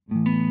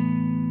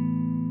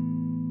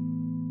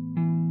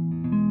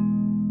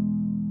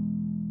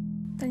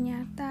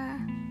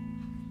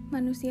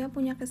Manusia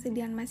punya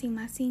kesedihan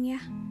masing-masing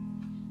ya.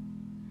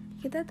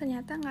 Kita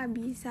ternyata gak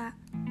bisa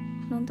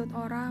nuntut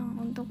orang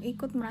untuk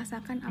ikut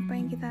merasakan apa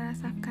yang kita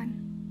rasakan.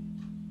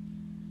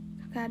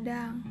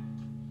 Terkadang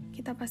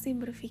kita pasti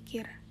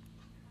berpikir,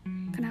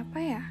 kenapa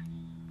ya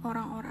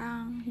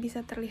orang-orang bisa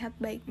terlihat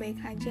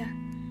baik-baik aja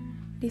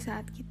di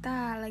saat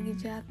kita lagi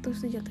jatuh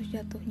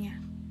sejatuh-jatuhnya.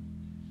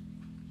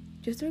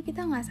 Justru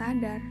kita gak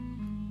sadar,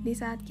 di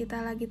saat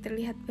kita lagi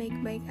terlihat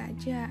baik-baik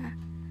aja,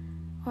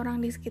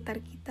 orang di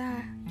sekitar kita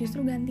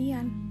justru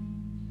gantian,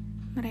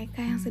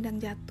 mereka yang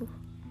sedang jatuh.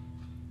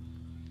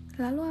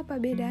 Lalu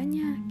apa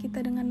bedanya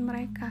kita dengan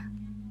mereka?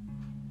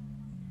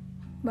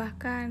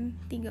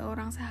 Bahkan 3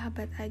 orang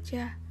sahabat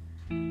aja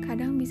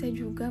kadang bisa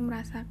juga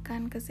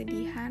merasakan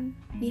kesedihan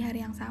di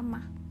hari yang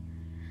sama,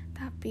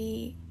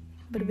 tapi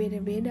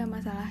berbeda-beda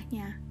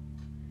masalahnya.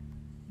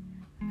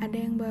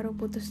 Ada yang baru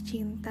putus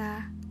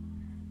cinta,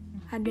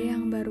 ada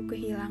yang baru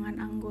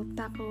kehilangan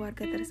anggota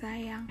keluarga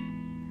tersayang,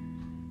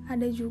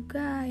 ada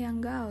juga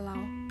yang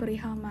galau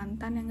perihal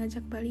mantan yang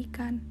ngajak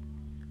balikan.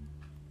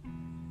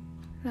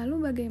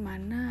 Lalu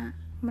bagaimana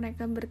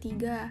mereka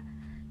bertiga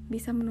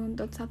bisa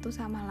menuntut satu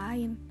sama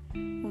lain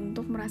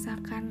untuk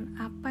merasakan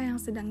apa yang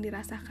sedang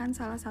dirasakan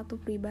salah satu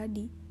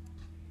pribadi?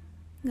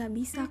 Gak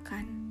bisa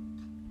kan?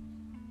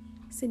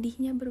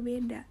 Sedihnya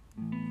berbeda.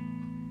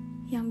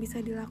 Yang bisa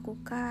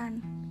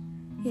dilakukan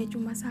ya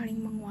cuma saling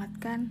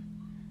menguatkan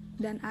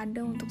dan ada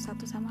untuk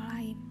satu sama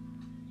lain.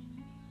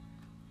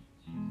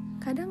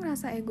 Kadang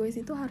rasa egois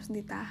itu harus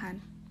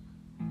ditahan.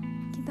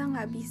 Kita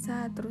gak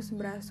bisa terus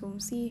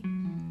berasumsi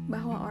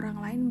bahwa orang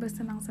lain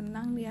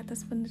bersenang-senang di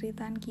atas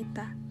penderitaan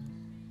kita,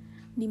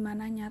 di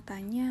mana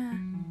nyatanya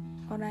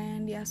orang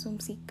yang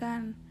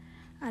diasumsikan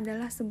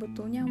adalah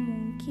sebetulnya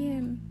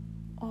mungkin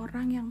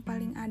orang yang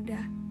paling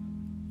ada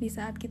di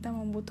saat kita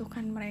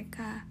membutuhkan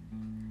mereka,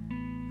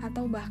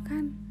 atau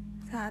bahkan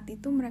saat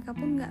itu mereka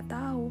pun gak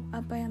tahu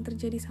apa yang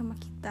terjadi sama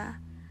kita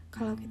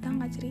kalau kita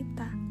gak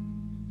cerita.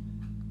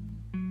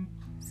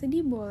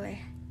 Sedih boleh,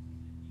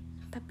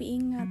 tapi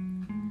ingat,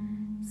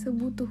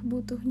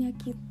 sebutuh-butuhnya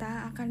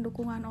kita akan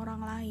dukungan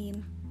orang lain,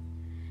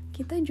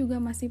 kita juga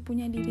masih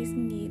punya diri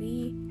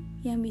sendiri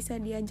yang bisa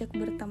diajak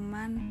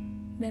berteman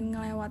dan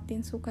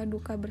ngelewatin suka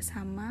duka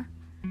bersama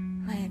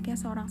layaknya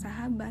seorang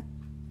sahabat.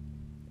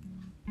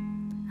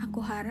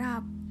 Aku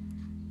harap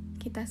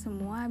kita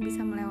semua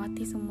bisa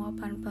melewati semua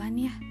pelan-pelan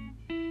ya.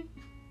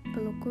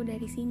 Pelukku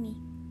dari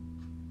sini.